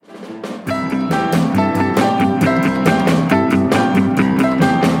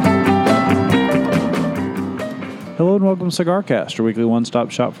welcome to CigarCast, your weekly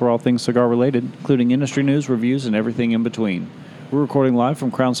one-stop shop for all things cigar-related, including industry news, reviews, and everything in between. We're recording live from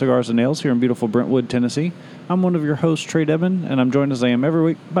Crown Cigars and Nails here in beautiful Brentwood, Tennessee. I'm one of your hosts, Trae Devin, and I'm joined as I am every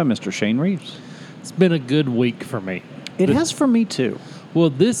week by Mr. Shane Reeves. It's been a good week for me. It has for me, too.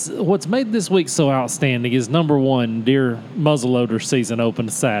 Well, what's made this week so outstanding is, number one, deer muzzleloader season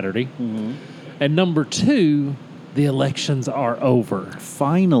opened Saturday. Mm-hmm. And number two, the elections are over.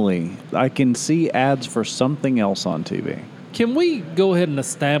 Finally, I can see ads for something else on TV. Can we go ahead and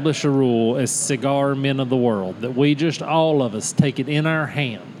establish a rule as cigar men of the world that we just, all of us, take it in our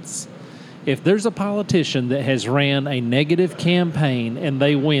hands? If there's a politician that has ran a negative campaign and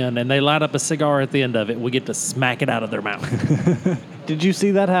they win and they light up a cigar at the end of it, we get to smack it out of their mouth. Did you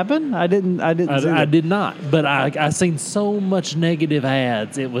see that happen? I didn't see that. I did not, but I seen so much negative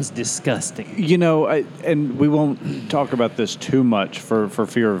ads. It was disgusting. You know, and we won't talk about this too much for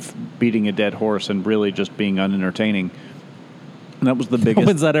fear of beating a dead horse and really just being unentertaining. And that was the biggest.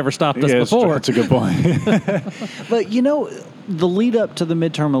 When's that ever stopped us before? That's a good point. But, you know, the lead up to the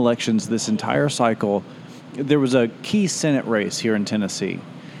midterm elections, this entire cycle, there was a key Senate race here in Tennessee.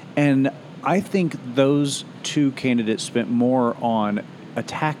 And I think those two candidates spent more on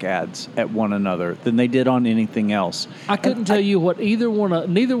attack ads at one another than they did on anything else. I couldn't tell you what neither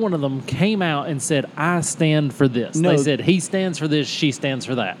one of them came out and said, I stand for this. No, they said, he stands for this, she stands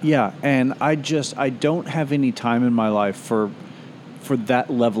for that. Yeah, and I don't have any time in my life for that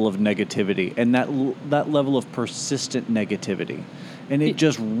level of negativity and that level of persistent negativity. And it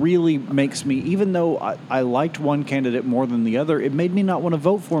just really makes me, even though I liked one candidate more than the other, it made me not want to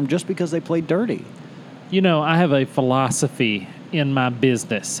vote for him just because they played dirty. You know, I have a philosophy in my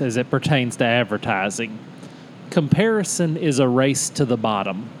business as it pertains to advertising. Comparison is a race to the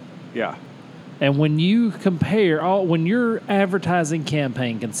bottom. Yeah. And when you compare, when your advertising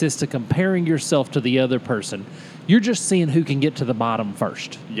campaign consists of comparing yourself to the other person, you're just seeing who can get to the bottom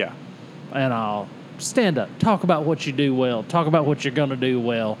first. Yeah. And I'll stand up, talk about what you do well, talk about what you're going to do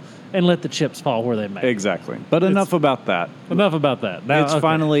well, and let the chips fall where they may. Exactly. But enough about that. Enough about that. Now,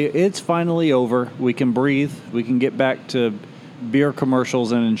 it's finally over. We can breathe. We can get back to beer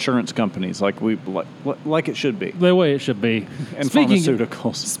commercials and insurance companies like it should be. The way it should be. And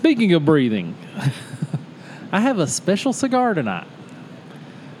pharmaceuticals. Speaking of breathing, I have a special cigar tonight.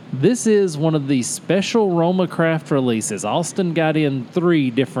 This is one of the special Roma Craft releases. Austin got in 3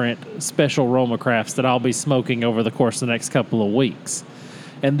 different special Roma Crafts that I'll be smoking over the course of the next couple of weeks.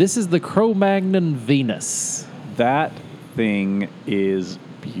 And this is the Cromagnon Venus. That thing is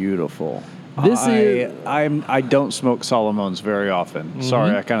beautiful. I don't smoke Solomons very often. Mm-hmm.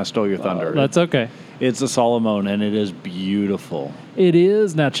 Sorry, I kind of stole your thunder. That's okay. It's a Solomon, and it is beautiful. It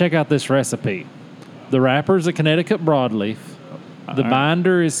is. Now, check out this recipe. The wrapper is a Connecticut broadleaf. The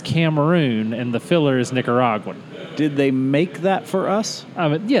binder is Cameroon, and the filler is Nicaraguan. Did they make that for us? I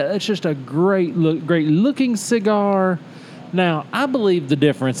mean, yeah, it's just a great looking cigar. Now, I believe the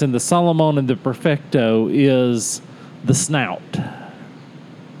difference in the Solomon and the Perfecto is the snout.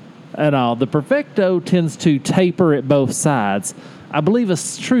 The Perfecto tends to taper at both sides. I believe a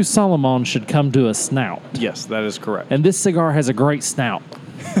true Solomon should come to a snout. Yes, that is correct. And this cigar has a great snout.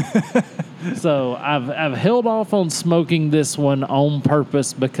 So I've held off on smoking this one on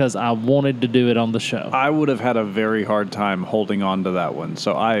purpose because I wanted to do it on the show. I would have had a very hard time holding on to that one.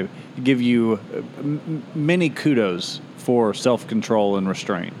 So I give you many kudos for self-control and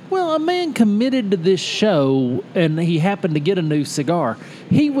restraint. Well, a man committed to this show, and he happened to get a new cigar.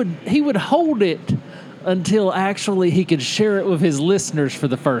 He would hold it until actually he could share it with his listeners for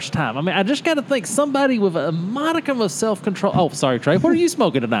the first time. I mean, I just got to think somebody with a modicum of self-control. Oh, sorry, Trae. What are you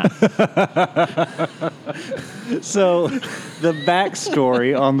smoking tonight? So the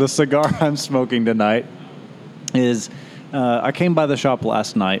backstory on the cigar I'm smoking tonight is I came by the shop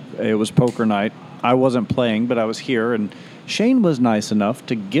last night. It was poker night. I wasn't playing, but I was here, and Shane was nice enough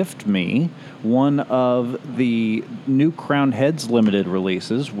to gift me one of the new Crown Heads limited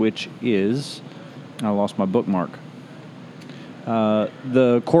releases, which is... I lost my bookmark.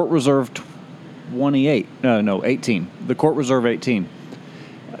 The Court Reserve 18. The Court Reserve 18.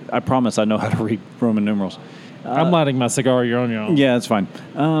 I promise I know how to read Roman numerals. I'm lighting my cigar. You're on your own. Yeah, it's fine.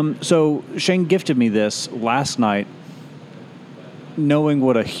 So Shane gifted me this last night, knowing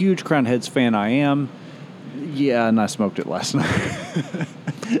what a huge Crown Heads fan I am. Yeah, and I smoked it last night.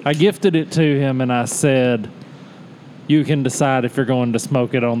 I gifted it to him, and I said, you can decide if you're going to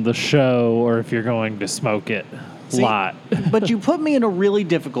smoke it on the show or if you're going to smoke it live. But you put me in a really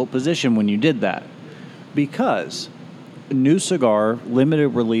difficult position when you did that, because new cigar, limited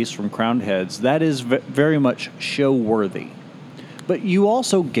release from Crowned Heads, that is very much show-worthy. But you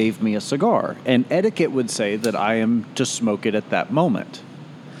also gave me a cigar, and etiquette would say that I am to smoke it at that moment.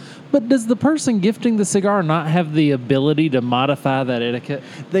 But does the person gifting the cigar not have the ability to modify that etiquette?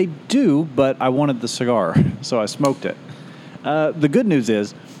 They do, but I wanted the cigar, so I smoked it. The good news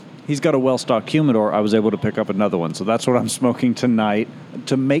is he's got a well-stocked humidor. I was able to pick up another one, so that's what I'm smoking tonight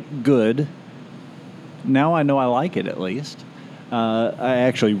to make good. Now I know I like it, at least. I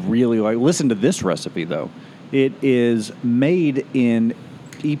actually really like... Listen to this recipe, though. It is made in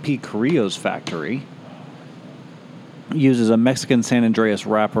E.P. Carrillo's factory. Uses a Mexican San Andreas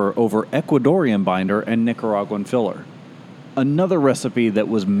wrapper over Ecuadorian binder and Nicaraguan filler. Another recipe that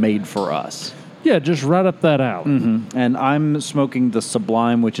was made for us. Yeah, just right up that alley. Mm-hmm. And I'm smoking the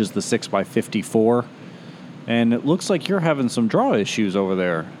Sublime, which is the 6x54. And it looks like you're having some draw issues over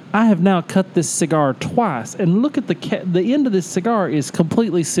there. I have now cut this cigar twice, and look at the end of this cigar is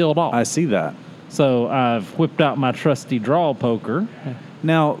completely sealed off. I see that. So I've whipped out my trusty draw poker.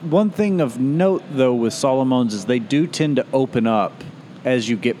 Now, one thing of note, though, with Solomon's is they do tend to open up as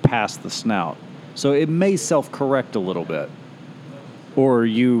you get past the snout. So it may self-correct a little bit. Or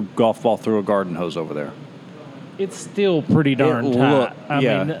you golf ball through a garden hose over there. It's still pretty darn tight. I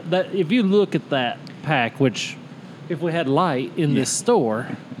mean, if you look at that pack, which if we had light in this store,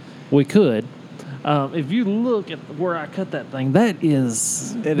 we could. If you look at where I cut that thing, that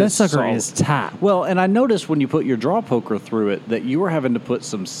sucker is tight. Well, and I noticed when you put your draw poker through it that you were having to put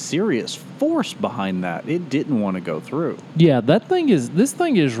some serious force behind that. It didn't want to go through. Yeah, this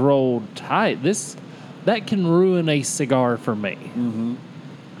thing is rolled tight. That can ruin a cigar for me. Mm-hmm.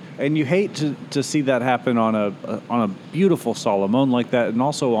 And you hate to see that happen on a beautiful Solomon like that, and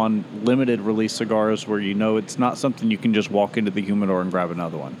also on limited release cigars where you know it's not something you can just walk into the humidor and grab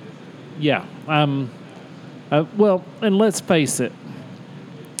another one. Yeah. Well, and let's face it,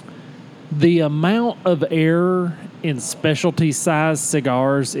 the amount of air in specialty size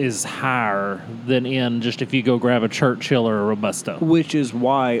cigars is higher than in just if you go grab a Churchill or a Robusto. Which is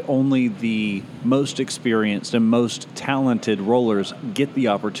why only the most experienced and most talented rollers get the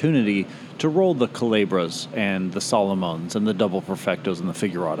opportunity to roll the Calabras and the Solomons and the Double Perfectos and the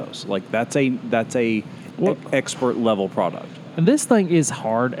Figurados. Like that's a expert level product. And this thing is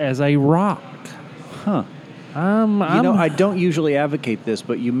hard as a rock. Huh. I don't usually advocate this,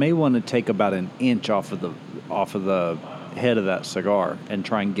 but you may want to take about an inch off of the head of that cigar and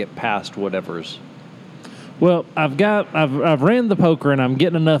try and get past whatever's. Well, I've ran the poker and I'm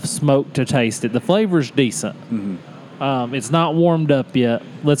getting enough smoke to taste it. The flavor's decent. Mm-hmm. It's not warmed up yet.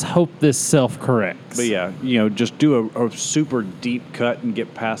 Let's hope this self-corrects. But yeah, just do a super deep cut and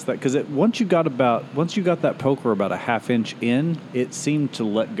get past that, because once you got that poker about a half inch in, it seemed to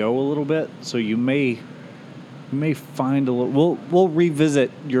let go a little bit. So you may find a little. We'll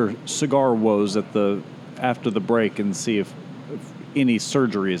revisit your cigar woes after the break and see if any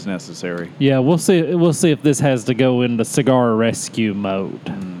surgery is necessary. Yeah, we'll see. We'll see if this has to go into cigar rescue mode.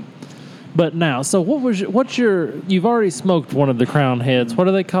 Mm. But now, so you've already smoked one of the Crown Heads. What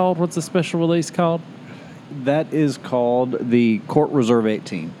are they called? What's the special release called? That is called the Court Reserve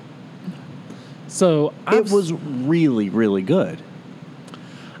 18. So it was really, really good.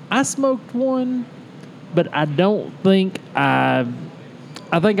 I smoked one, but I don't think I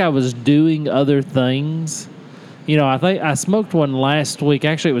think I was doing other things. I think I smoked one last week.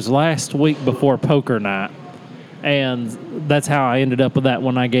 Actually, it was last week before poker night. And that's how I ended up with that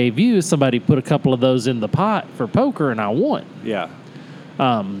one I gave you. Somebody put a couple of those in the pot for poker, and I won. Yeah.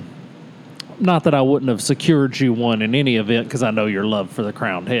 Not that I wouldn't have secured you one in any event, because I know your love for the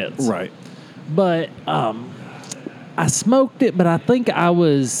Crowned Heads. Right. But I smoked it, but I think I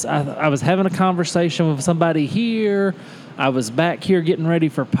was having a conversation with somebody here. I was back here getting ready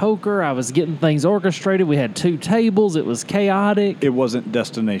for poker. I was getting things orchestrated. We had 2 tables. It was chaotic. It wasn't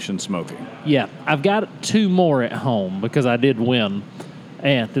destination smoking. Yeah. I've got 2 more at home because I did win.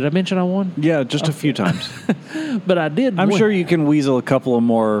 And did I mention I won? Yeah, just a few times. But I did I'm win. sure you can weasel a couple of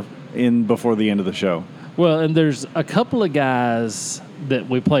more in before the end of the show. Well, and there's a couple of guys that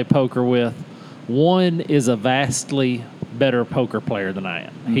we play poker with. One is a vastly better poker player than I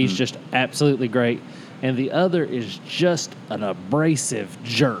am. Mm-hmm. He's just absolutely great. And the other is just an abrasive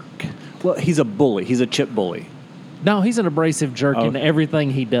jerk. Well, he's a bully. He's a chip bully. No, he's an abrasive jerk in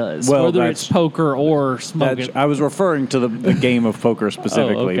everything he does, well, whether it's poker or smoking. I was referring to the game of poker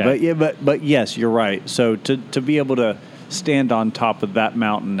specifically. Oh, okay. But yes, you're right. So to be able to stand on top of that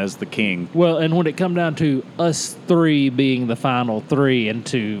mountain as the king. Well, and when it come down to us 3 being the final 3 and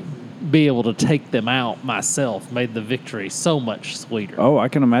to be able to take them out myself made the victory so much sweeter. Oh, I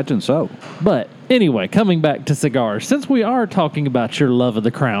can imagine so. But anyway, coming back to cigars, since we are talking about your love of the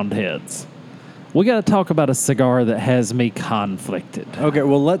Crowned Heads, we got to talk about a cigar that has me conflicted. Okay,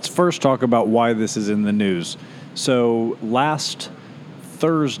 well, let's first talk about why this is in the news. So last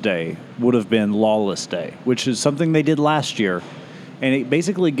Thursday would have been Lawless Day, which is something they did last year. And it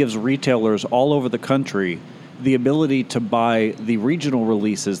basically gives retailers all over the country the ability to buy the regional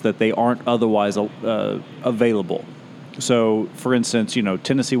releases that they aren't otherwise available. So, for instance,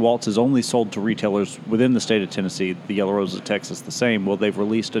 Tennessee Waltz is only sold to retailers within the state of Tennessee. The Yellow Rose of Texas, the same. Well, they've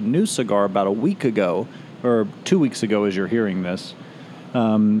released a new cigar about a week ago, or 2 weeks ago as you're hearing this,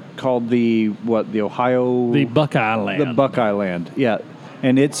 called the Ohio... The Buckeye Land. The Buckeye Land, yeah.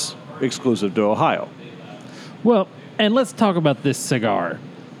 And it's exclusive to Ohio. Well, and let's talk about this cigar.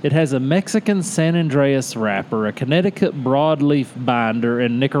 It has a Mexican San Andreas wrapper, a Connecticut broadleaf binder,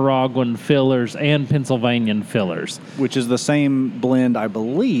 and Nicaraguan fillers and Pennsylvanian fillers. Which is the same blend, I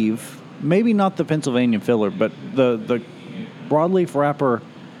believe. Maybe not the Pennsylvanian filler, but the broadleaf wrapper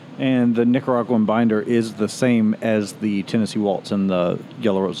and the Nicaraguan binder is the same as the Tennessee Waltz and the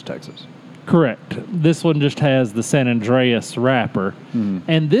Yellow Rose of Texas. Correct. This one just has the San Andreas wrapper.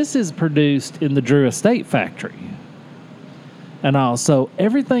 And this is produced in the Drew Estate factory. And also,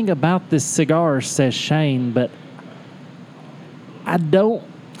 everything about this cigar says Shane, but I don't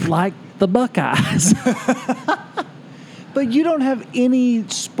like the Buckeyes. But you don't have any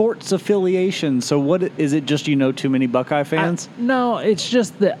sports affiliation, so what is it? Just too many Buckeye fans? No, it's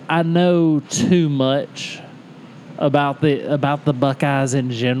just that I know too much about the Buckeyes in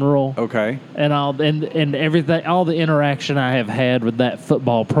general. Okay. And everything, all the interaction I have had with that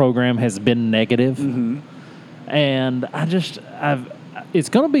football program has been negative. And it's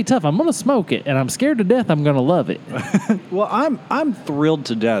going to be tough. I'm going to smoke it, and I'm scared to death I'm going to love it. Well, I'm thrilled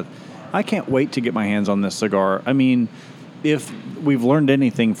to death. I can't wait to get my hands on this cigar. I mean, if we've learned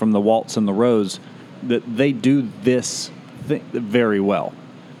anything from the Waltz and the Rose, that they do this very well.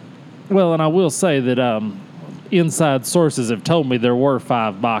 Well, and I will say that inside sources have told me there were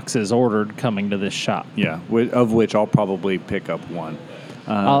 5 boxes ordered coming to this shop. Yeah, of which I'll probably pick up one.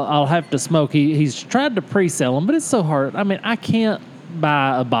 I'll have to smoke. He's tried to pre-sell them, but it's so hard. I mean, I can't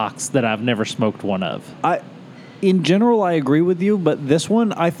buy a box that I've never smoked one of. In general, I agree with you, but this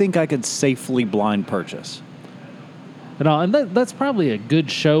one, I think I could safely blind purchase. And that's probably a good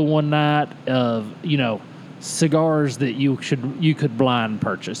show one night of, cigars that you could blind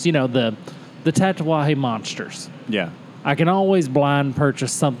purchase. The Tatawahe Monsters. Yeah. I can always blind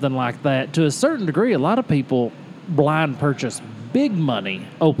purchase something like that. To a certain degree, a lot of people blind purchase big money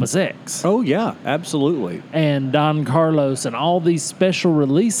Opus X. Oh, yeah, absolutely. And Don Carlos and all these special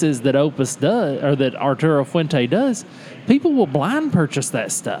releases that Opus does, or that Arturo Fuente does, people will blind purchase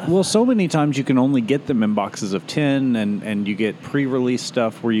that stuff. Well, so many times you can only get them in boxes of 10, and you get pre-release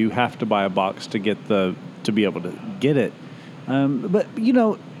stuff where you have to buy a box to be able to get it. But,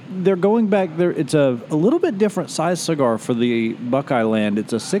 they're going back there. It's a little bit different size cigar for the Buckeye Land.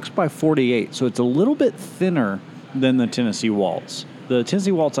 It's a 6x48, so it's a little bit thinner than the Tennessee Waltz. The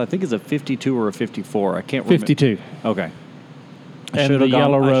Tennessee Waltz, I think, is a 52 or a 54. I can't remember. 52. Okay. And the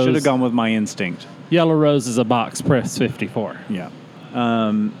Yellow Rose. I should have gone with my instinct. Yellow Rose is a box press 54. Yeah.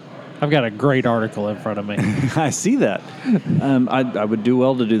 I've got a great article in front of me. I see that. I would do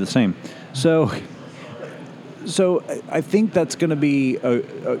well to do the same. So I think that's going to be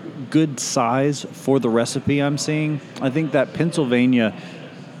a good size for the recipe I'm seeing. I think that Pennsylvania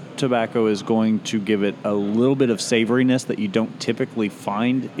tobacco is going to give it a little bit of savoriness that you don't typically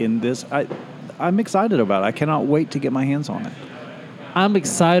find in this. I'm excited about it. I cannot wait to get my hands on it. I'm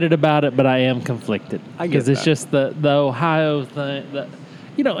excited about it, but I am conflicted. Because it's just the Ohio thing.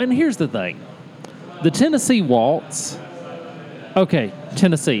 And here's the thing. The Tennessee Waltz, okay,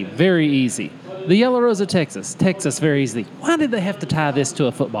 Tennessee, very easy. The Yellow Rose of Texas, very easy. Why did they have to tie this to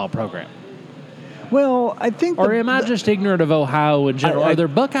a football program? Well, I think... Or am I just ignorant of Ohio in general? Are there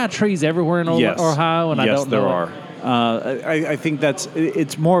Buckeye trees everywhere in Ohio, and I don't know? Yes, there are. I think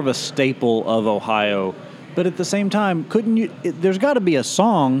it's more of a staple of Ohio. But at the same time, there's got to be a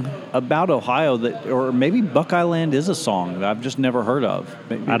song about Ohio or maybe Buckeye Land is a song that I've just never heard of.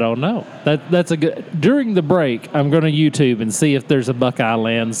 Maybe. I don't know. That's a good... During the break, I'm going to YouTube and see if there's a Buckeye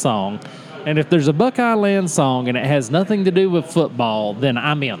Land song. And if there's a Buckeye Land song and it has nothing to do with football, then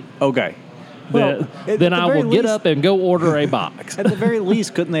I'm in. Okay. Then I will get up and go order a box. At the very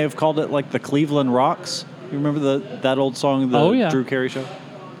least, couldn't they have called it like the Cleveland Rocks? You remember that old song, Drew Carey Show?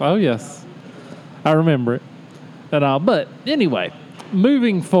 Oh, yes. I remember it. But anyway,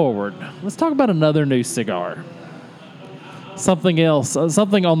 moving forward, let's talk about another new cigar. Something else,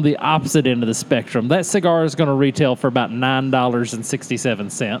 something on the opposite end of the spectrum. That cigar is going to retail for about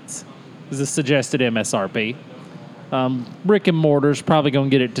 $9.67. Is the suggested MSRP. Brick and mortar's probably going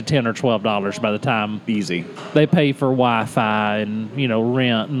to get it to $10 or $12 by the time Easy. they pay for Wi-Fi and,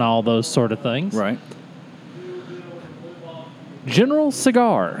 rent and all those sort of things. Right. General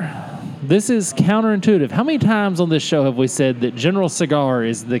Cigar. This is counterintuitive. How many times on this show have we said that General Cigar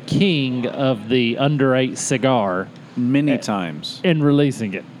is the king of the under 8 cigar? Many times. In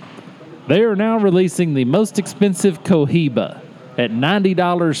releasing it. They are now releasing the most expensive Cohiba at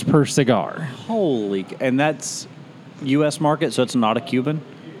 $90 per cigar. And that's U.S. market, so it's not a Cuban?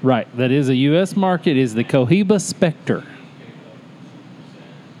 Right. That is a U.S. market. It is the Cohiba Spectre.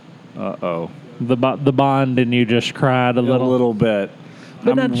 Uh-oh. The bond, and you just cried a little? A little bit.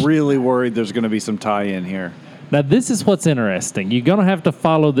 But I'm really worried there's going to be some tie-in here. Now, this is what's interesting. You're going to have to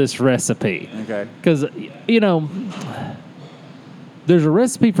follow this recipe. Okay. Because, there's a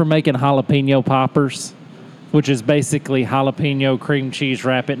recipe for making jalapeno poppers, which is basically jalapeno, cream cheese,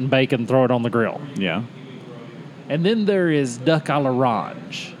 wrap it in bacon, throw it on the grill. Yeah. And then there is duck à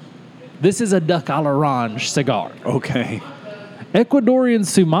l'orange. This is a duck à l'orange cigar. Okay. Ecuadorian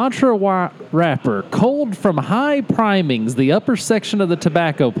Sumatra wrapper, cold from high primings, the upper section of the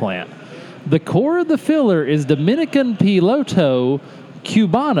tobacco plant. The core of the filler is Dominican Piloto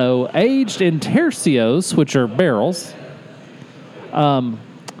Cubano, aged in tercios, which are barrels. These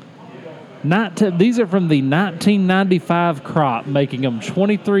are from the 1995 crop, making them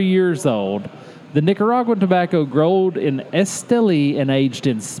 23 years old. The Nicaraguan tobacco grown in Esteli and aged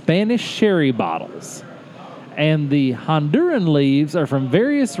in Spanish sherry bottles. And the Honduran leaves are from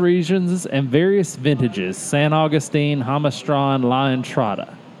various regions and various vintages: San Agustin, Jamastran, La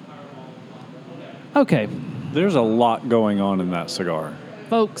Entrada. Okay. There's a lot going on in that cigar.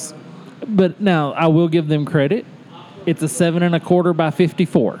 Folks, but now I will give them credit. It's a 7 1/4 by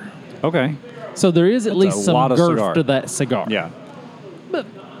 54. Okay. So there is at least some girth cigar to that cigar. Yeah. But,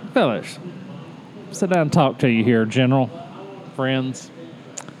 fellas, sit down and talk to you here, General. Friends.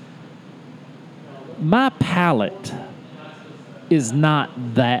 My palate is not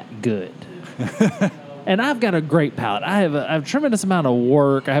that good. And I've got a great palate. I have a tremendous amount of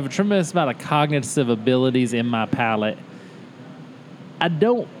work. I have a tremendous amount of cognitive abilities in my palate. I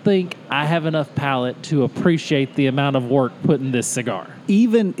don't think I have enough palate to appreciate the amount of work put in this cigar.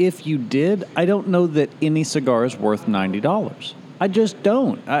 Even if you did, I don't know that any cigar is worth $90. I just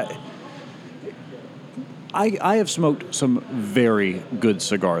don't. I have smoked some very good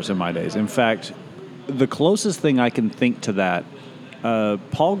cigars in my days. In fact, the closest thing I can think to that,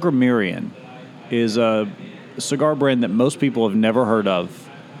 Paul Grammarian is a cigar brand that most people have never heard of.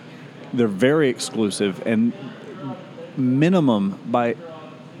 They're very exclusive, and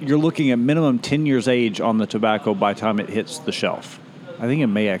you're looking at minimum 10 years age on the tobacco by the time it hits the shelf. I think it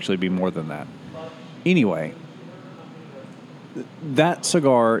may actually be more than that. Anyway, that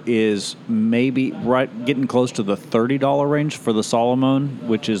cigar is maybe getting close to the $30 range for the Solomon,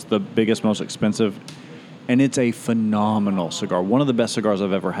 which is the biggest, most expensive. And it's a phenomenal cigar. One of the best cigars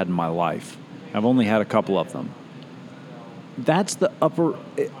I've ever had in my life. I've only had a couple of them. That's the upper...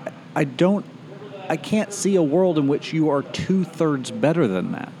 I can't see a world in which you are 2/3 better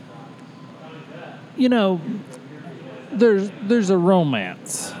than that. There's a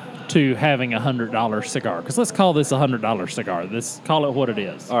romance to having a $100 cigar. Because let's call this a $100 cigar. Let's call it what it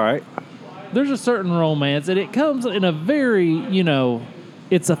is. All right. There's a certain romance, and it comes in a very,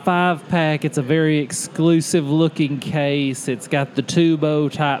 it's a 5-pack. It's a very exclusive-looking case. It's got the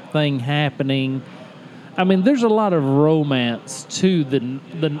tubo type thing happening. I mean, there's a lot of romance to the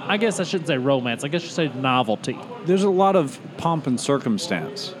I guess I shouldn't say romance. I guess you say novelty. There's a lot of pomp and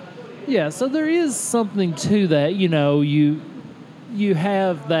circumstance. Yeah, so there is something to that. You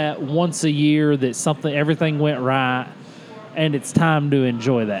have that once a year that everything went right, and it's time to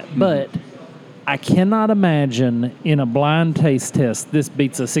enjoy that. Mm-hmm. But I cannot imagine in a blind taste test this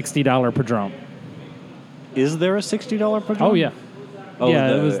beats a $60 Padron. Is there a $60 Padron? Oh yeah. Oh,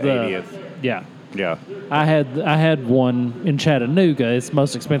 yeah, it was the 80th. Yeah. Yeah. I had one in Chattanooga. It's the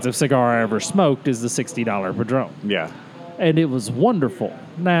most expensive cigar I ever smoked is the $60 Padron. Yeah. And it was wonderful.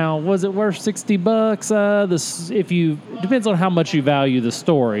 Now, was it worth $60? Depends on how much you value the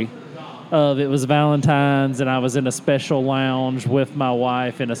story of it was Valentine's and I was in a special lounge with my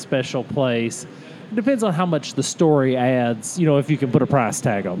wife in a special place. It depends on how much the story adds, if you can put a price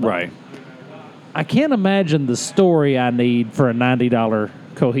tag on it. Right. I can't imagine the story I need for a $90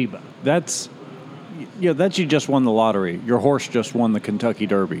 Cohiba. That's you just won the lottery. Your horse just won the Kentucky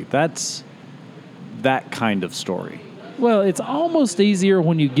Derby. That's that kind of story. Well, it's almost easier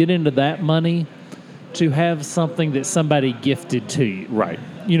when you get into that money to have something that somebody gifted to you. Right.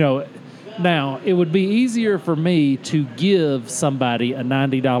 Now, it would be easier for me to give somebody a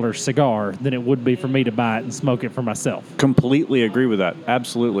 $90 cigar than it would be for me to buy it and smoke it for myself. Completely agree with that.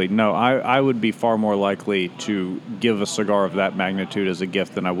 Absolutely. No, I would be far more likely to give a cigar of that magnitude as a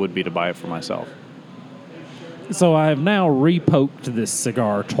gift than I would be to buy it for myself. So I have now repoked this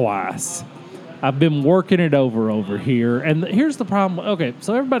cigar twice. I've been working it over here. And here's the problem. Okay,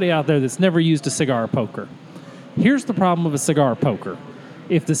 so everybody out there that's never used a cigar poker, here's the problem with a cigar poker.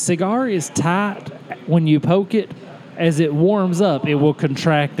 If the cigar is tight when you poke it, as it warms up, it will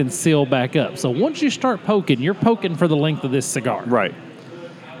contract and seal back up. So once you start poking, you're poking for the length of this cigar. Right.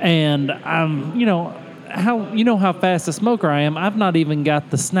 And how fast a smoker I am, I've not even got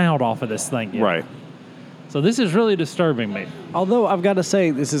the snout off of this thing yet. Right. So this is really disturbing me. Although I've got to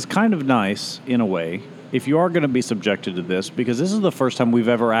say, this is kind of nice in a way, if you are going to be subjected to this, because this is the first time we've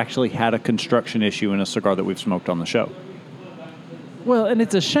ever actually had a construction issue in a cigar that we've smoked on the show. Well, and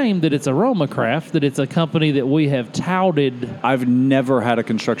it's a shame that it's a Roma Craft, that it's a company that we have touted. I've never had a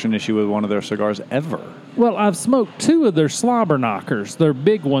construction issue with one of their cigars ever. Well, I've smoked 2 of their slobber knockers. They're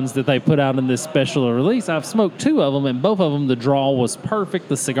big ones that they put out in this special release. I've smoked 2 of them, and both of them, the draw was perfect.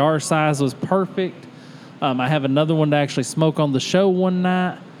 The cigar size was perfect. I have another one to actually smoke on the show one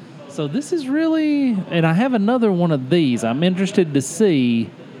night. So this is really, and I have another one of these. I'm interested to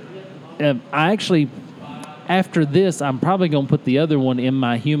see. After this, I'm probably going to put the other one in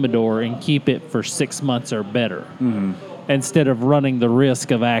my humidor and keep it for 6 months or better, instead of running the risk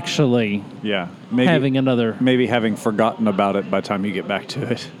of actually having another. Maybe having forgotten about it by the time you get back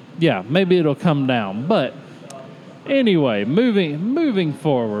to it. Yeah, maybe it'll come down. But anyway, moving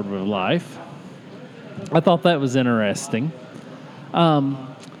forward with life, I thought that was interesting.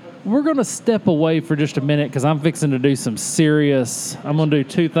 We're going to step away for just a minute because I'm fixing to do I'm going to do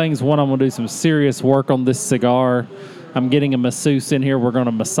 2 things. One, I'm going to do some serious work on this cigar. I'm getting a masseuse in here. We're going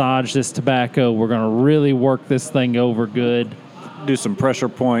to massage this tobacco. We're going to really work this thing over good. Do some pressure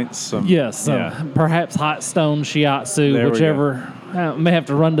points. Perhaps hot stone shiatsu, whichever. I may have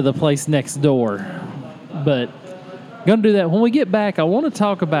to run to the place next door. But going to do that. When we get back, I want to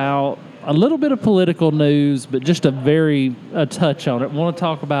talk about a little bit of political news, but just a touch on it. I want to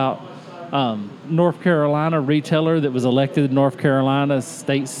talk about North Carolina retailer that was elected in North Carolina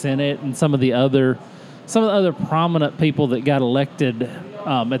State Senate, and some of the other prominent people that got elected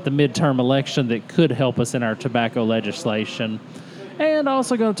at the midterm election that could help us in our tobacco legislation. And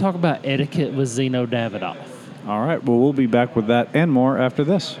also going to talk about etiquette with Zeno Davidoff. All right. Well, we'll be back with that and more after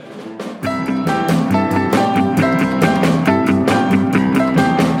this.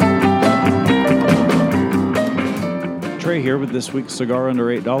 Trae here with this week's Cigar Under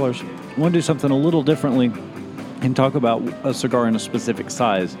 $8. I want to do something a little differently and talk about a cigar in a specific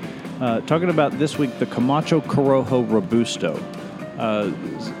size. Talking about this week the Camacho Corojo Robusto.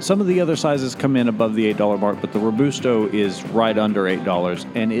 Some of the other sizes come in above the $8 mark, but the Robusto is right under $8,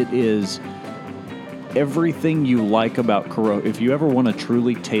 and it is everything you like about Corojo. If you ever want to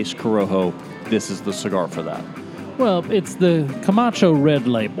truly taste Corojo, this is the cigar for that. Well, it's the Camacho Red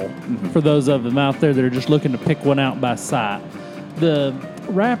Label, for those of them out there that are just looking to pick one out by sight. The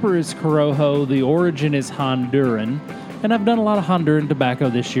wrapper is Corojo, the origin is Honduran, and I've done a lot of Honduran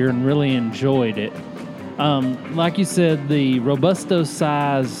tobacco this year and really enjoyed it. Like you said, the Robusto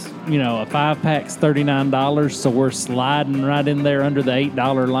size, a 5-pack's $39, so we're sliding right in there under the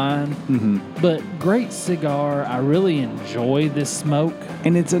 $8 line. But great cigar. I really enjoy this smoke.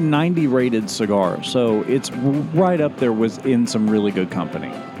 And it's a 90 rated cigar, so it's right up there in some really good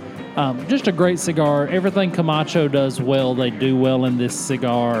company. Just a great cigar. Everything Camacho does well, they do well in this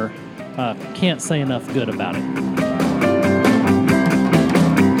cigar. Can't say enough good about it.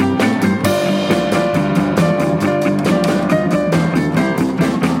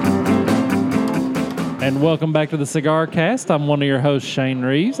 And welcome back to the CigarCast. I'm one of your hosts, Shane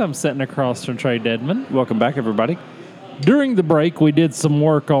Reeves. I'm sitting across from Trae Dedman. Welcome back, everybody. During the break, we did some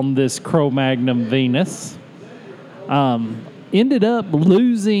work on this Cromagnon Venus. Ended up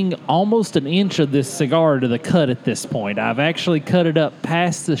losing almost an inch of this cigar to the cut at this point. I've actually cut it up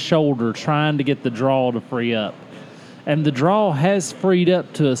past the shoulder trying to get the draw to free up. And the draw has freed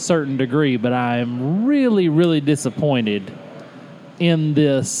up to a certain degree, but I am really, really disappointed in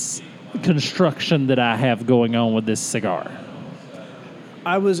this construction that I have going on with this cigar.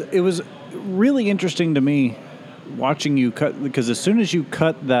 It was really interesting to me watching you cut, because as soon as you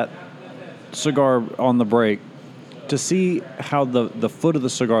cut that cigar on the break, to see how the foot of the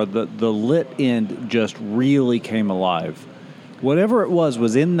cigar, the lit end just really came alive. Whatever it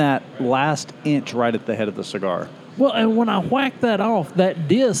was in that last inch right at the head of the cigar. Well, and when I whacked that off, that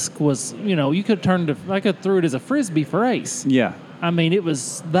disc was, I could throw it as a Frisbee for ace. Yeah. I mean, it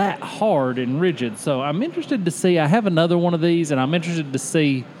was that hard and rigid. So I'm interested to see. I have another one of these, and I'm interested to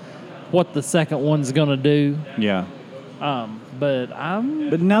see what the second one's going to do. Yeah. But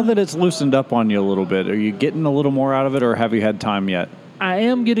now that it's loosened up on you a little bit, are you getting a little more out of it, or have you had time yet? I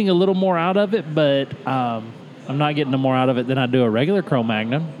am getting a little more out of it, but I'm not getting no more out of it than I do a regular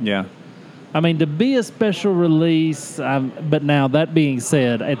Cromagnon. Yeah. I mean, to be a special release, but now that being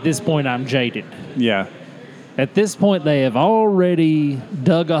said, at this point I'm jaded. Yeah. At this point, they have already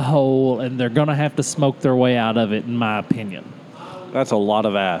dug a hole, and they're going to have to smoke their way out of it, in my opinion. That's a lot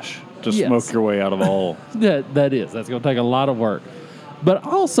of ash to smoke your way out of a hole. That is. That's going to take a lot of work. But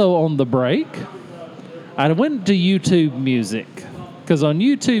also on the break, I went to YouTube Music. Because on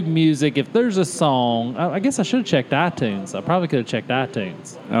YouTube Music, if there's a song, I guess I should have checked iTunes. I probably could have checked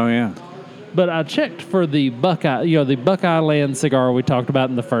iTunes. Oh, yeah. But I checked for the Buckeye Land cigar we talked about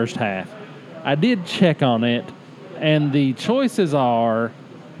in the first half. I did check on it, and the choices are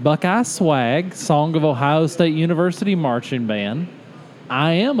Buckeye Swag, Song of Ohio State University Marching Band,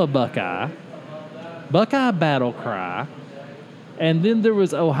 I Am a Buckeye, Buckeye Battle Cry, and then there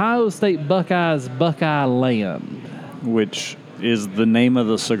was Ohio State Buckeyes Buckeye Land. Which is the name of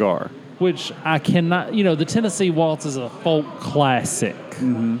the cigar. Which I cannot, the Tennessee Waltz is a folk classic.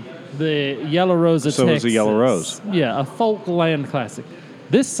 Mm-hmm. The Yellow Rose of Texas. So is the Yellow Rose. Yeah, a folk land classic.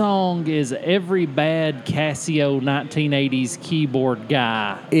 This song is every bad Casio 1980s keyboard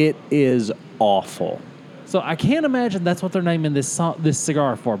guy. It is awful. So I can't imagine that's what they're naming this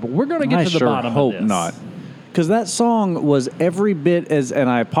cigar for, but we're going to get to the bottom of this. I hope not. Because that song was every bit as, and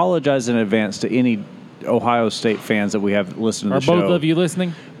I apologize in advance to any Ohio State fans that we have listened to the show. Are both of you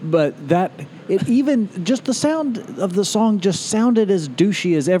listening? But just the sound of the song just sounded as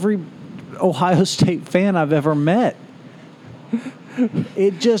douchey as every Ohio State fan I've ever met.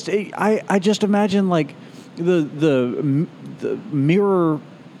 I just imagine like the mirror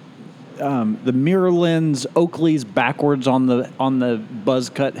lens Oakley's backwards on the buzz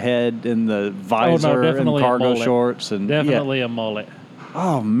cut head and the visor and cargo shorts and definitely a mullet.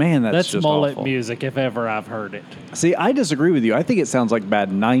 Oh man, that's just mullet awful. Music if ever I've heard it. See, I disagree with you. I think it sounds like bad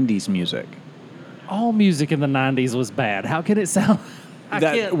 90s music. All music in the 90s was bad. How can it sound?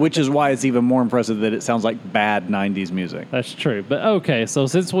 Which is why it's even more impressive that it sounds like bad 90s music. That's true. But okay, so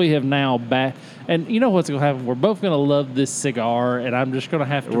since we have now and you know what's going to happen? We're both going to love this cigar, and I'm just going to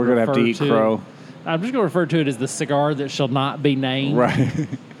have to We're going to have to eat crow. I'm just going to refer to it as the cigar that shall not be named. Right.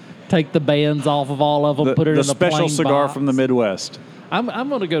 Take the bands off of all of them, put it in a plain box. The special cigar from the Midwest. I'm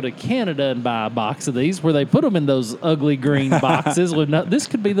going to go to Canada and buy a box of these where they put them in those ugly green boxes. This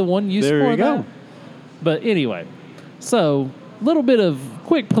could be the one used for that. There you go. But anyway, so a little bit of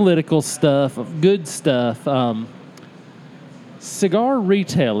quick political stuff, good stuff. Cigar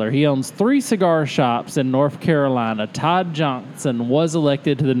retailer. He owns 3 cigar shops in North Carolina. Todd Johnson was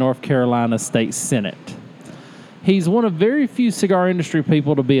elected to the North Carolina State Senate. He's one of very few cigar industry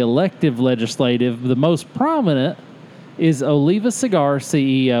people to be elective legislative. The most prominent is Oliva Cigar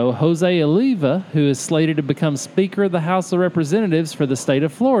CEO Jose Oliva, who is slated to become Speaker of the House of Representatives for the state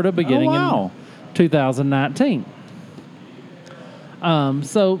of Florida beginning in 2019.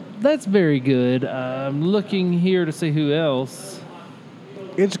 So that's very good. I'm looking here to see who else.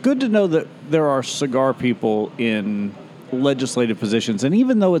 It's good to know that there are cigar people in legislative positions, and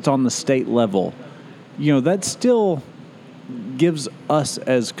even though it's on the state level, that still gives us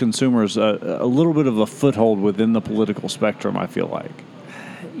as consumers a little bit of a foothold within the political spectrum, I feel like.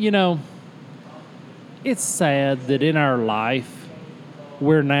 It's sad that in our life,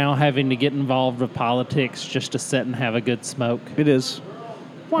 we're now having to get involved with politics just to sit and have a good smoke. It is.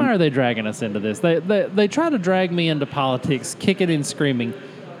 Why are they dragging us into this? They try to drag me into politics, kicking and screaming.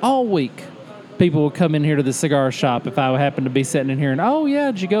 All week, people will come in here to the cigar shop if I happen to be sitting in here and, oh,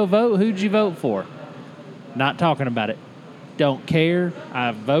 yeah, did you go vote? Who'd you vote for? Not talking about it. Don't care.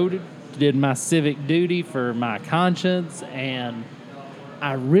 I voted, did my civic duty for my conscience, and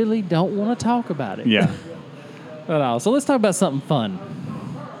I really don't want to talk about it. Yeah. At all. So let's talk about something fun.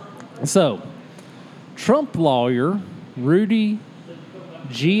 So, Trump lawyer Rudy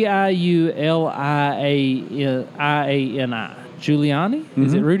Giuliani. Giuliani? Mm-hmm.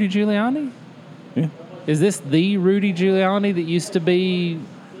 Is it Rudy Giuliani? Yeah. Is this the Rudy Giuliani that used to be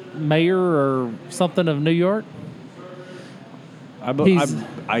mayor or something of New York? I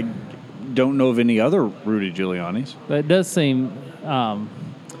don't know of any other Rudy Giulianis. That does seem,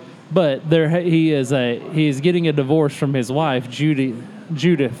 but he is getting a divorce from his wife Judith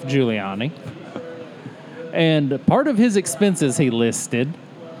Giuliani, and part of his expenses he listed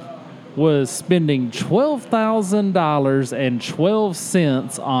was spending $12,000 and 12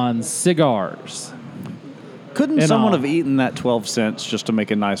 cents on cigars. Couldn't in someone all. have eaten that 12 cents just to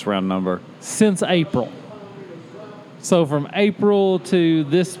make a nice round number? Since April. So from April to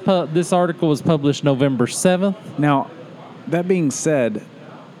this article was published November 7th. Now, that being said,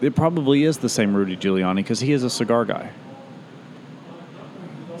 it probably is the same Rudy Giuliani because he is a cigar guy.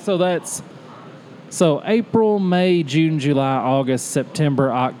 So April, May, June, July, August,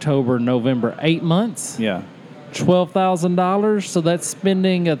 September, October, November, 8 months. Yeah. $12,000. So that's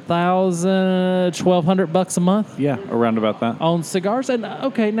spending $1,200 a month Yeah, around about that. on cigars. And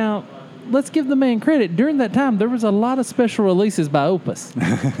okay, now let's give the man credit. During that time, there was a lot of special releases by Opus.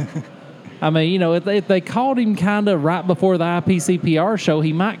 I mean, if they called him kind of right before the IPCPR show,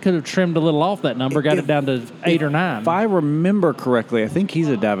 he might could have trimmed a little off that number, got it down to 8 or 9. If I remember correctly, I think he's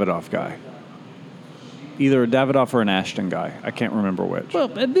a Davidoff guy. Either a Davidoff or an Ashton guy. I can't remember which.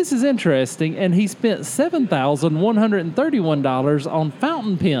 Well, and this is interesting, and he spent $7,131 on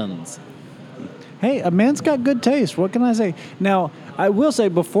fountain pens. Hey, a man's got good taste. What can I say? Now, I will say,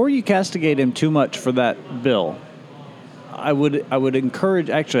 before you castigate him too much for that bill, I would encourage,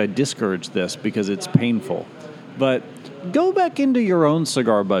 actually I discourage this because it's painful, but go back into your own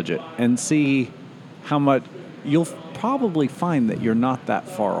cigar budget and see how much. You'll probably find that you're not that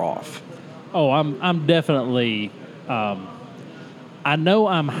far off. Oh, I'm definitely. I know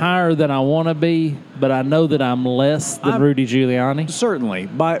I'm higher than I want to be, but I know that I'm less than Rudy Giuliani. Certainly,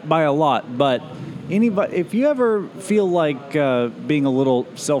 by a lot. But anybody, if you ever feel like being a little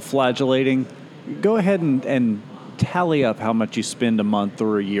self-flagellating, go ahead and tally up how much you spend a month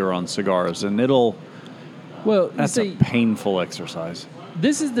or a year on cigars, and that's a painful exercise.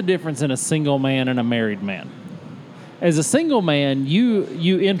 This is the difference in a single man and a married man. As a single man,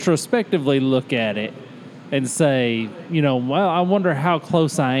 you introspectively look at it and say, well, I wonder how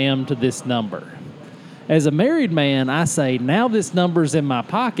close I am to this number. As a married man, I say, now this number's in my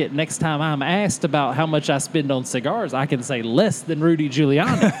pocket. Next time I'm asked about how much I spend on cigars, I can say less than Rudy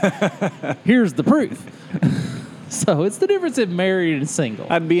Giuliani. Here's the proof. So it's the difference in married and single.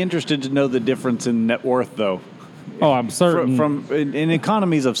 I'd be interested to know the difference in net worth, though. Oh, I'm certain. In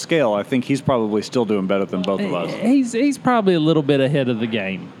economies of scale, I think he's probably still doing better than both of us. He's probably a little bit ahead of the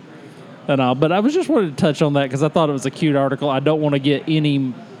game. And all, but I was just wanted to touch on that because I thought it was a cute article. I don't want to get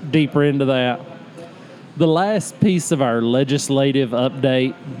any deeper into that. The last piece of our legislative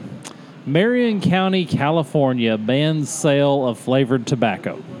update: Marion County, California bans sale of flavored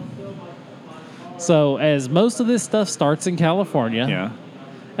tobacco. So, as most of this stuff starts in California, Yeah.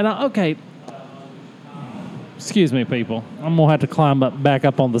 and excuse me, people, I'm gonna have to climb back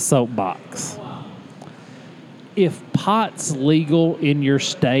up on the soapbox. If pot's legal in your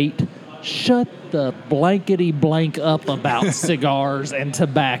state, shut the blankety blank up about cigars and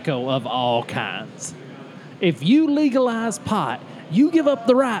tobacco of all kinds. If you legalize pot, you give up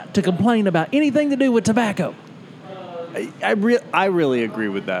the right to complain about anything to do with tobacco. I really agree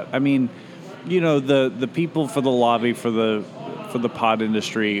with that. I mean, the people for the lobby for the pot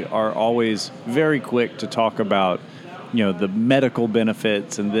industry are always very quick to talk about, the medical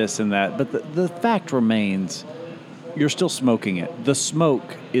benefits and this and that. But the fact remains, you're still smoking it. The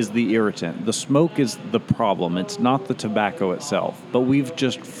smoke is the irritant. The smoke is the problem. It's not the tobacco itself. But we've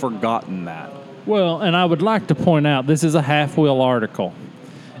just forgotten that. Well, and I would like to point out, this is a half-wheel article.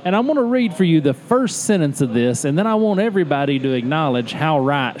 And I want to read for you the first sentence of this, and then I want everybody to acknowledge how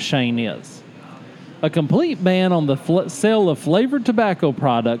right Shane is. A complete ban on the sale of flavored tobacco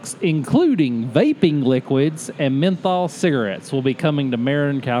products, including vaping liquids and menthol cigarettes, will be coming to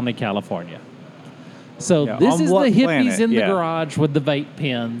Marion County, California. So this is the hippies in the garage with the vape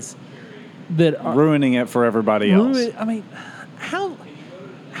pens that are ruining it for everybody else. I mean,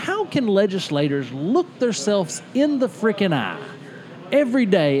 how can legislators look themselves in the freaking eye every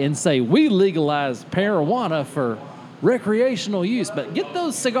day and say, we legalize marijuana for recreational use, but get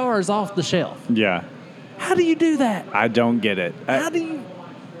those cigars off the shelf? Yeah. How do you do that? I don't get it. How do you...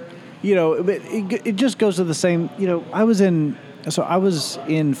 It just goes to the same, I was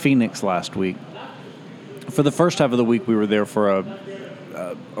in Phoenix last week. For the first half of the week, we were there for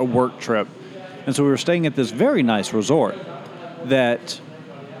a work trip. And so we were staying at this very nice resort that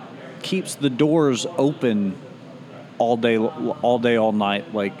keeps the doors open all day, all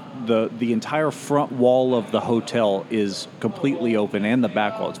night. Like the entire front wall of the hotel is completely open, and the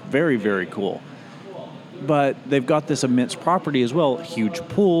back wall. It's very, very cool. But they've got this immense property as well, huge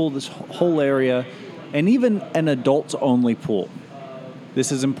pool, this whole area, and even an adults-only pool.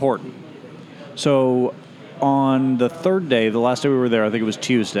 This is important. So on the third day, the last day we were there, I think it was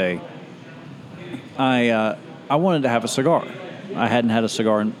Tuesday, I wanted to have a cigar. I hadn't had a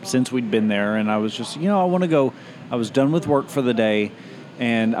cigar since we'd been there, and I was just, I want to go. I was done with work for the day,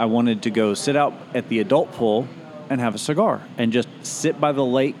 and I wanted to go sit out at the adult pool and have a cigar and just sit by the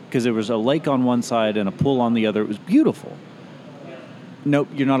lake because there was a lake on one side and a pool on the other. It was beautiful. Nope,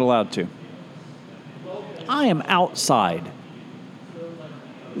 you're not allowed to. I am outside.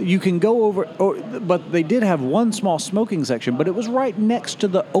 You can go over, but they did have one small smoking section, but it was right next to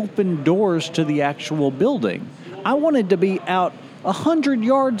the open doors to the actual building. I wanted to be out 100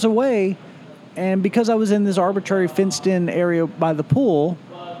 yards away, and because I was in this arbitrary fenced-in area by the pool,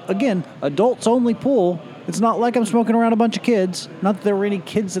 again, adults-only pool, it's not like I'm smoking around a bunch of kids. Not that there were any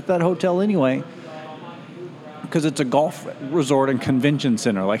kids at that hotel anyway, because it's a golf resort and convention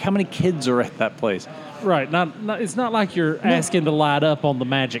center. Like, how many kids are at that place? Right. It's not like you're asking to light up on the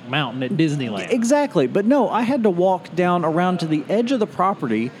Magic Mountain at Disneyland. Exactly. But no, I had to walk down around to the edge of the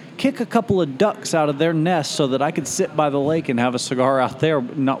property, kick a couple of ducks out of their nest so that I could sit by the lake and have a cigar out there,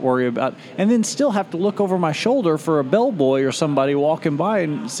 not worry about, and then still have to look over my shoulder for a bellboy or somebody walking by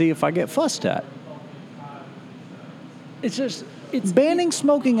and see if I get fussed at. It's banning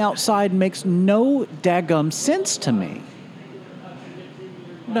smoking outside makes no daggum sense to me.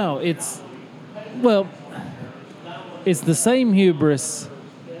 No, well, it's the same hubris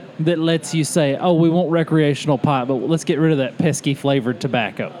that lets you say, oh, we want recreational pot, but let's get rid of that pesky flavored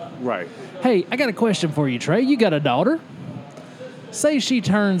tobacco. Right. Hey, I got a question for you, Trae. You got a daughter? Say she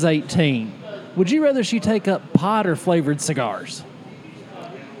turns 18. Would you rather she take up pot or flavored cigars?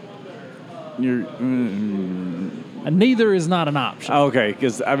 And neither is not an option. Okay,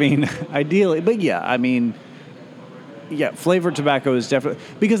 because, I mean, ideally, but flavored tobacco is definitely,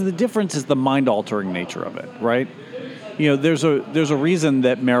 because the difference is the mind-altering nature of it, right? You know, there's a reason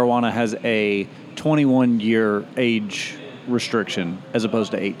that marijuana has a 21-year age restriction as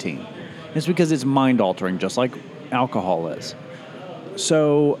opposed to 18. It's because it's mind-altering, just like alcohol is.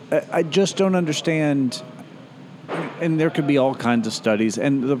 So I just don't understand, and there could be all kinds of studies,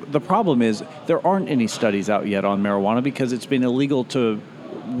 and the problem is there aren't any studies out yet on marijuana because it's been illegal to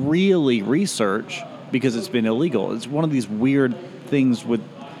really research because it's been illegal. It's one of these weird things with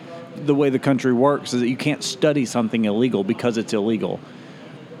the way the country works is that you can't study something illegal because it's illegal.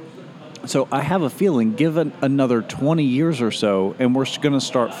 So I have a feeling, given another 20 years or so, and we're going to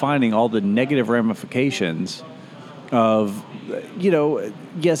start finding all the negative ramifications of,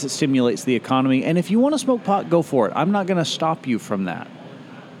 yes, it stimulates the economy. And if you want to smoke pot, go for it. I'm not going to stop you from that.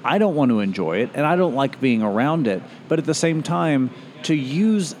 I don't want to enjoy it, and I don't like being around it. But at the same time, to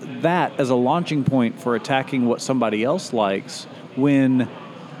use that as a launching point for attacking what somebody else likes when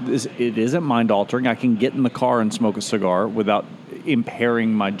it isn't mind-altering. I can get in the car and smoke a cigar without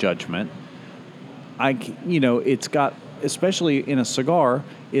impairing my judgment. It's got, especially in a cigar,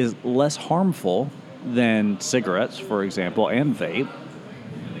 is less harmful than cigarettes, for example, and vape.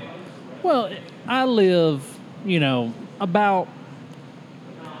 Well, I live, about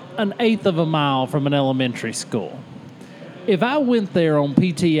an eighth of a mile from an elementary school. If I went there on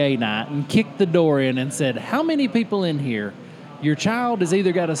PTA night and kicked the door in and said, how many people in here, your child has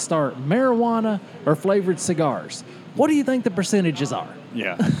either got to start marijuana or flavored cigars, what do you think the percentages are?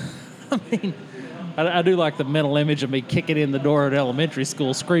 Yeah. I mean, I do like the mental image of me kicking in the door at elementary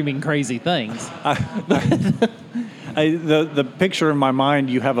school screaming crazy things. The picture in my mind,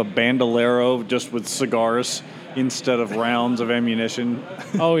 you have a bandolero just with cigars instead of rounds of ammunition.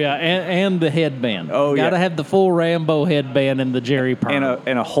 Oh, yeah, and the headband. Oh, yeah. Got to have the full Rambo headband and the Jerry perm.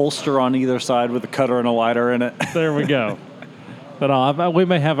 And a holster on either side with a cutter and a lighter in it. There we go. But we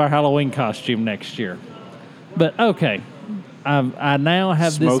may have our Halloween costume next year. But, okay, I now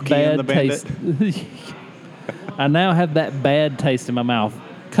have Smokey this and the bad taste. I now have that bad taste in my mouth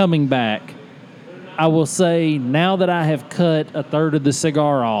coming back. I will say, now that I have cut a third of the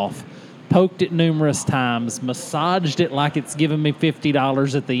cigar off, poked it numerous times, massaged it like it's giving me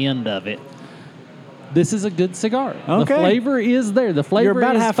 $50 at the end of it, this is a good cigar. Okay. The flavor is there. The flavor You're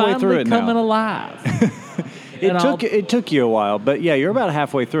about is halfway through finally it now. coming alive. It took you a while, but yeah, you're about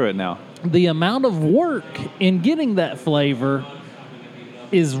halfway through it now. The amount of work in getting that flavor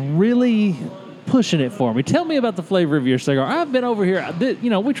is really pushing it for me. Tell me about the flavor of your cigar. I've been over here.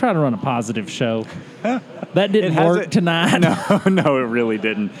 We try to run a positive show. That didn't work tonight. No, it really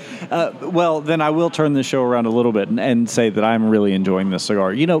didn't. Well, then I will turn the show around a little bit and say that I'm really enjoying this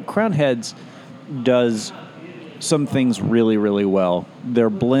cigar. Crown Heads does some things really, really well. Their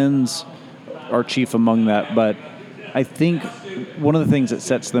blends are chief among that, but I think one of the things that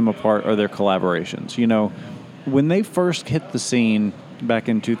sets them apart are their collaborations. When they first hit the scene back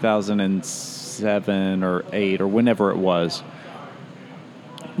in 2007 or 8 or whenever it was,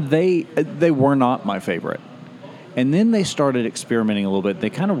 they were not my favorite. And then they started experimenting a little bit. They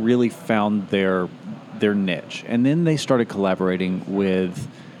kind of really found their their niche. And then they started collaborating with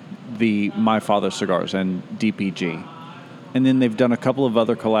the My Father Cigars and DPG. And then they've done a couple of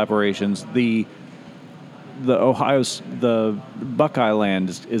other collaborations. The Buckeye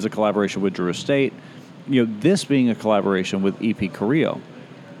Land is a collaboration with Drew Estate. This being a collaboration with EP Carrillo.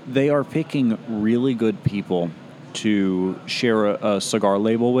 They are picking really good people to share a cigar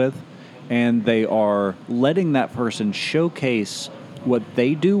label with, and they are letting that person showcase what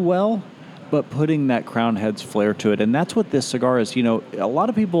they do well, but putting that Crowned Heads flair to it. And that's what this cigar is. A lot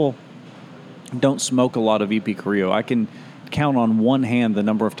of people don't smoke a lot of EP Carrillo. I can count on one hand the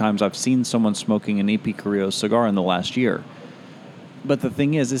number of times I've seen someone smoking an EP Carrillo cigar in the last year. But the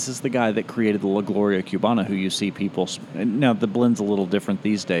thing is, this is the guy that created the La Gloria Cubana, who you see people... Now, the blend's a little different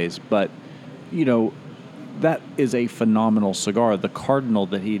these days, but, that is a phenomenal cigar. The Cardinal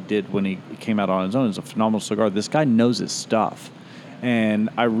that he did when he came out on his own is a phenomenal cigar. This guy knows his stuff.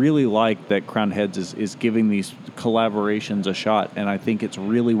 And I really like that Crowned Heads is giving these collaborations a shot, and I think it's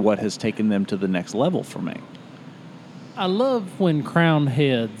really what has taken them to the next level for me. I love when Crowned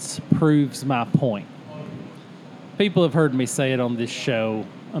Heads proves my point. People have heard me say it on this show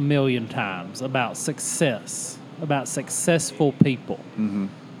a million times about success, about successful people. Mm-hmm.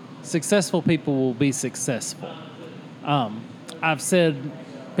 Successful people will be successful. I've said,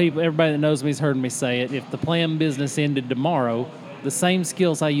 everybody that knows me has heard me say it, if the plan business ended tomorrow, the same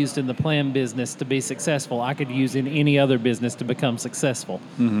skills I used in the plan business to be successful, I could use in any other business to become successful.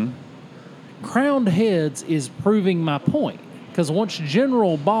 Mm-hmm. Crowned Heads is proving my point, because once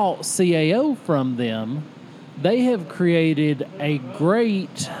General bought CAO from them, they have created a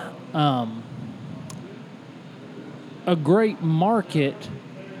great market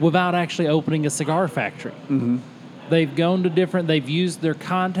without actually opening a cigar factory. Mm-hmm. They've used their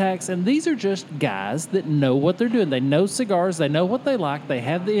contacts, and these are just guys that know what they're doing. They know cigars, they know what they like, they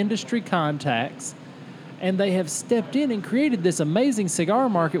have the industry contacts, and they have stepped in and created this amazing cigar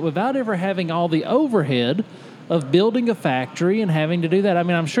market without ever having all the overhead of building a factory and having to do that. I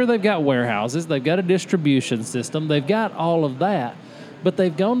mean, I'm sure they've got warehouses, they've got a distribution system, they've got all of that, but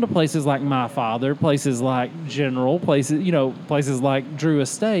they've gone to places like My Father, places like General, places like Drew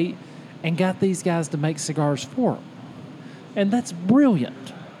Estate, and got these guys to make cigars for them. And that's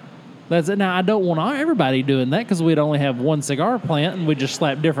brilliant. Now, I don't want everybody doing that, because we'd only have one cigar plant and we'd just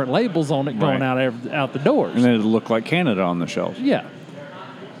slap different labels on it going out the doors. And then it'd look like Canada on the shelf. Yeah.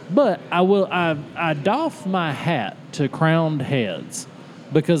 But I doff my hat to Crowned Heads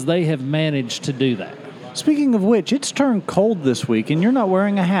because they have managed to do that. Speaking of which, it's turned cold this week and you're not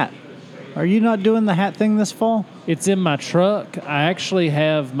wearing a hat. Are you not doing the hat thing this fall? It's in my truck. I actually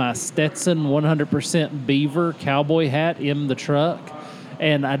have my Stetson 100% Beaver cowboy hat in the truck,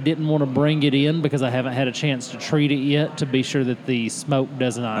 and I didn't want to bring it in because I haven't had a chance to treat it yet to be sure that the smoke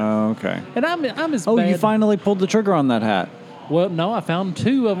does not. Oh, okay. And I'm as bad. Oh, you finally pulled the trigger on that hat. Well, no, I found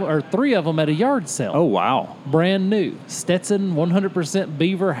 3 of them at a yard sale. Oh, wow. Brand new. Stetson 100%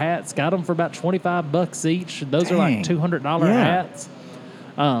 Beaver hats. Got them for about $25 each. Those are like $200 hats.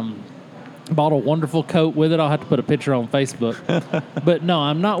 Bought a wonderful coat with it. I'll have to put a picture on Facebook. But no,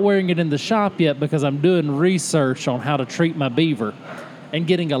 I'm not wearing it in the shop yet because I'm doing research on how to treat my beaver and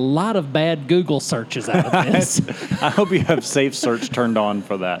getting a lot of bad Google searches out of this. I hope you have Safe Search turned on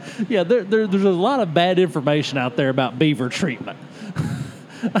for that. Yeah, there's a lot of bad information out there about beaver treatment.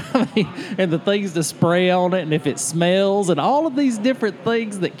 I mean, and the things to spray on it, and if it smells, and all of these different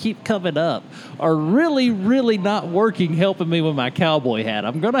things that keep coming up are really, really not working, helping me with my cowboy hat.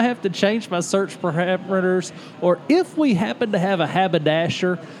 I'm going to have to change my search parameters, or if we happen to have a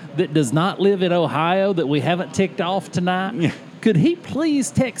haberdasher that does not live in Ohio that we haven't ticked off tonight, could he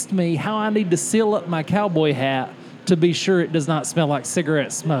please text me how I need to seal up my cowboy hat to be sure it does not smell like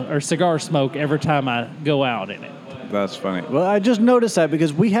cigarette smoke or cigar smoke every time I go out in it? That's funny. Well, I just noticed that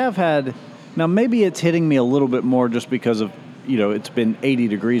because we have had, now maybe it's hitting me a little bit more just because of, it's been 80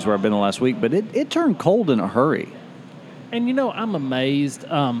 degrees where I've been the last week, but it turned cold in a hurry. And I'm amazed.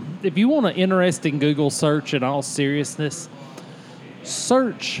 If you want an interesting Google search in all seriousness,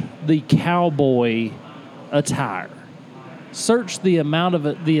 search the cowboy attire. Search the amount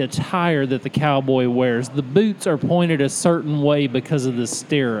of the attire that the cowboy wears. The boots are pointed a certain way because of the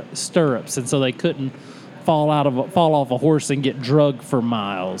stirrups, and so they couldn't fall off a horse and get drugged for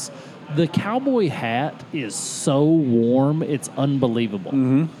miles. The cowboy hat is so warm, it's unbelievable.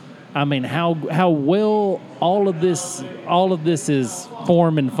 Mm-hmm. I mean, how well all of this is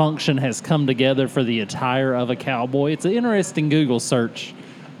form and function has come together for the attire of a cowboy. It's an interesting Google search.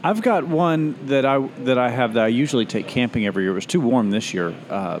 I've got one that I have that I usually take camping every year. It was too warm this year,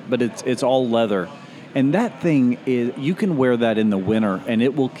 but it's all leather, And that thing is, you can wear that in the winter, and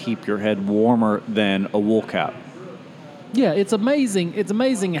it will keep your head warmer than a wool cap. Yeah, it's amazing. It's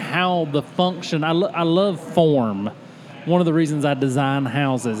amazing how the function. I love form. One of the reasons I design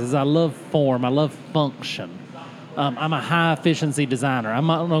houses is I love form. I love function. I'm a high efficiency designer. I'm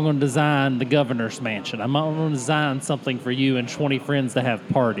not going to design the governor's mansion. I'm not going to design something for you and 20 friends to have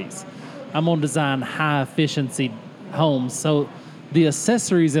parties. I'm going to design high efficiency homes. So the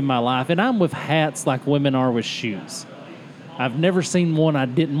accessories in my life, and I'm with hats like women are with shoes. I've never seen one I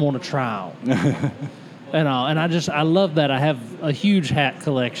didn't want to try on. And I love that. I have a huge hat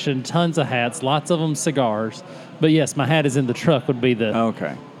collection, tons of hats, lots of them cigars. But yes, my hat is in the truck would be the...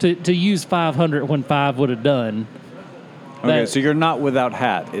 Okay. To use 500 when 5 would have done. Okay, so you're not without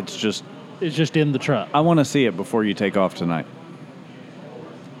hat. It's just in the truck. I want to see it before you take off tonight.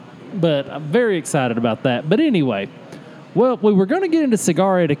 But I'm very excited about that. But anyway, well, we were going to get into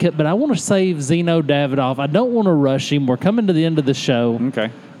cigar etiquette, but I want to save Zeno Davidoff. I don't want to rush him. We're coming to the end of the show.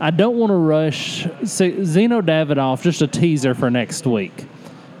 Okay. I don't want to rush Zeno Davidoff, just a teaser for next week.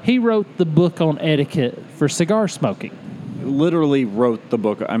 He wrote the book on etiquette for cigar smoking. Literally wrote the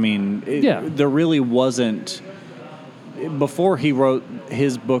book. I mean, there really wasn't... Before he wrote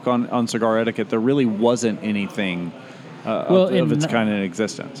his book on cigar etiquette, there really wasn't anything of its kind in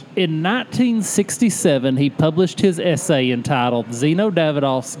existence. In 1967, he published his essay entitled Zeno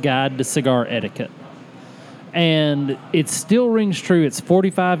Davidoff's Guide to Cigar Etiquette. And it still rings true. It's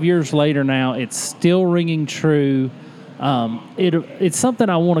 45 years later now. It's still ringing true. It's something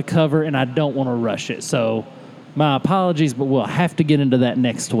I want to cover, and I don't want to rush it. So my apologies, but we'll have to get into that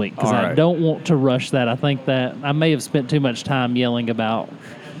next week because I don't want to rush that. I think that I may have spent too much time yelling about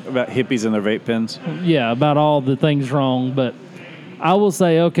hippies and their vape pens? Yeah, about all the things wrong. But I will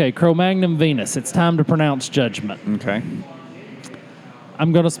say, okay, Cromagnon Venus, it's time to pronounce judgment. Okay.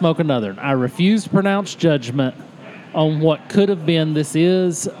 I'm going to smoke another. I refuse to pronounce judgment on what could have been. This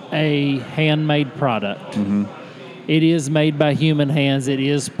is a handmade product. Mm-hmm. It is made by human hands. It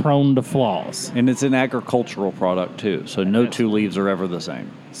is prone to flaws. And it's an agricultural product, too, so no two leaves are ever the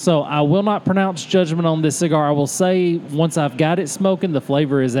same. So I will not pronounce judgment on this cigar. I will say once I've got it smoking, the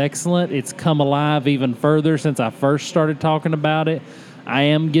flavor is excellent. It's come alive even further since I first started talking about it. I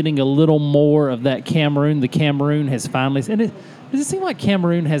am getting a little more of that Cameroon. The Cameroon has finally... Does it seem like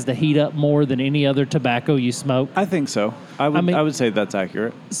Cameroon has to heat up more than any other tobacco you smoke? I think so. I would say that's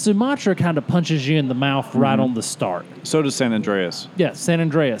accurate. Sumatra kind of punches you in the mouth right on the start. So does San Andreas. Yeah, San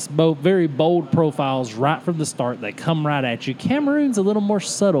Andreas. Both very bold profiles right from the start. They come right at you. Cameroon's a little more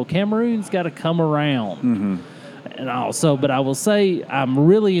subtle. Cameroon's got to come around. Mm-hmm. And also, but I will say I'm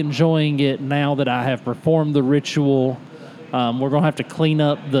really enjoying it now that I have performed the ritual. We're going to have to clean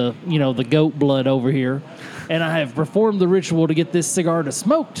up the goat blood over here. And I have performed the ritual to get this cigar to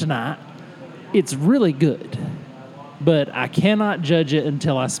smoke tonight. It's really good. But I cannot judge it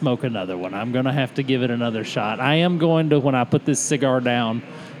until I smoke another one. I'm going to have to give it another shot. I am going to, when I put this cigar down,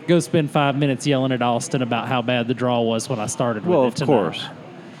 go spend 5 minutes yelling at Austin about how bad the draw was when I started with it tonight. Well, of course.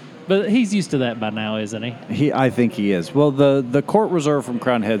 But he's used to that by now, isn't he? I think he is. Well, the Court Reserve from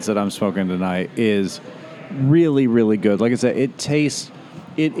Crown Heads that I'm smoking tonight is really, really good. Like I said, it tastes...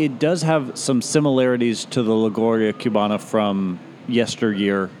 It does have some similarities to the La Gloria Cubana from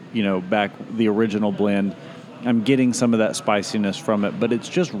yesteryear, back the original blend. I'm getting some of that spiciness from it, but it's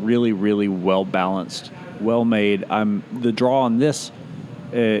just really, really well balanced, well made. The draw on this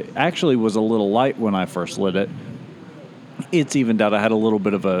actually was a little light when I first lit it. It's evened out. I had a little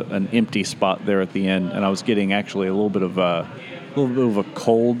bit of an empty spot there at the end, and I was getting actually a little bit of a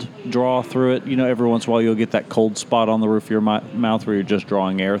cold draw through it. Every once in a while you'll get that cold spot on the roof of your mouth where you're just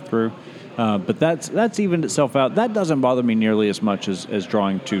drawing air through. But that's evened itself out. That doesn't bother me nearly as much as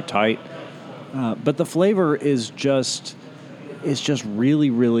drawing too tight. But the flavor is just really,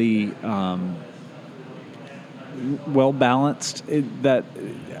 really well balanced.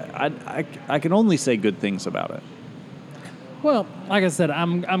 I can only say good things about it. Well, like I said,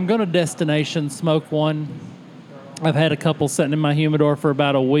 I'm going to destination smoke one. I've had a couple sitting in my humidor for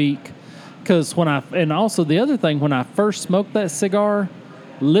about a week. And also the other thing, when I first smoked that cigar,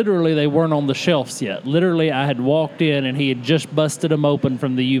 literally they weren't on the shelves yet. Literally I had walked in and he had just busted them open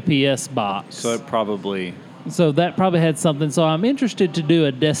from the UPS box. So that probably had something. So I'm interested to do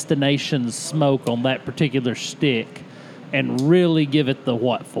a destination smoke on that particular stick and really give it the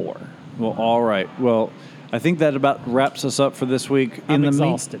what for. Well, all right. Well, I think that about wraps us up for this week. I'm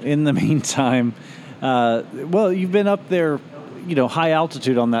exhausted. In the meantime... you've been up there, high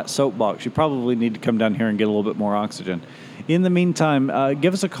altitude on that soapbox. You probably need to come down here and get a little bit more oxygen. In the meantime,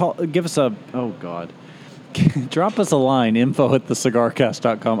 give us a call. drop us a line,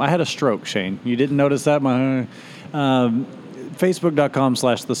 info@thecigarcast.com. I had a stroke, Shane. You didn't notice that?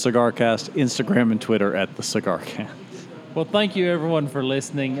 Facebook.com/thecigarcast, Instagram and Twitter @thecigarcast. Well, thank you, everyone, for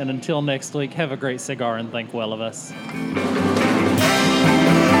listening. And until next week, have a great cigar and think well of us.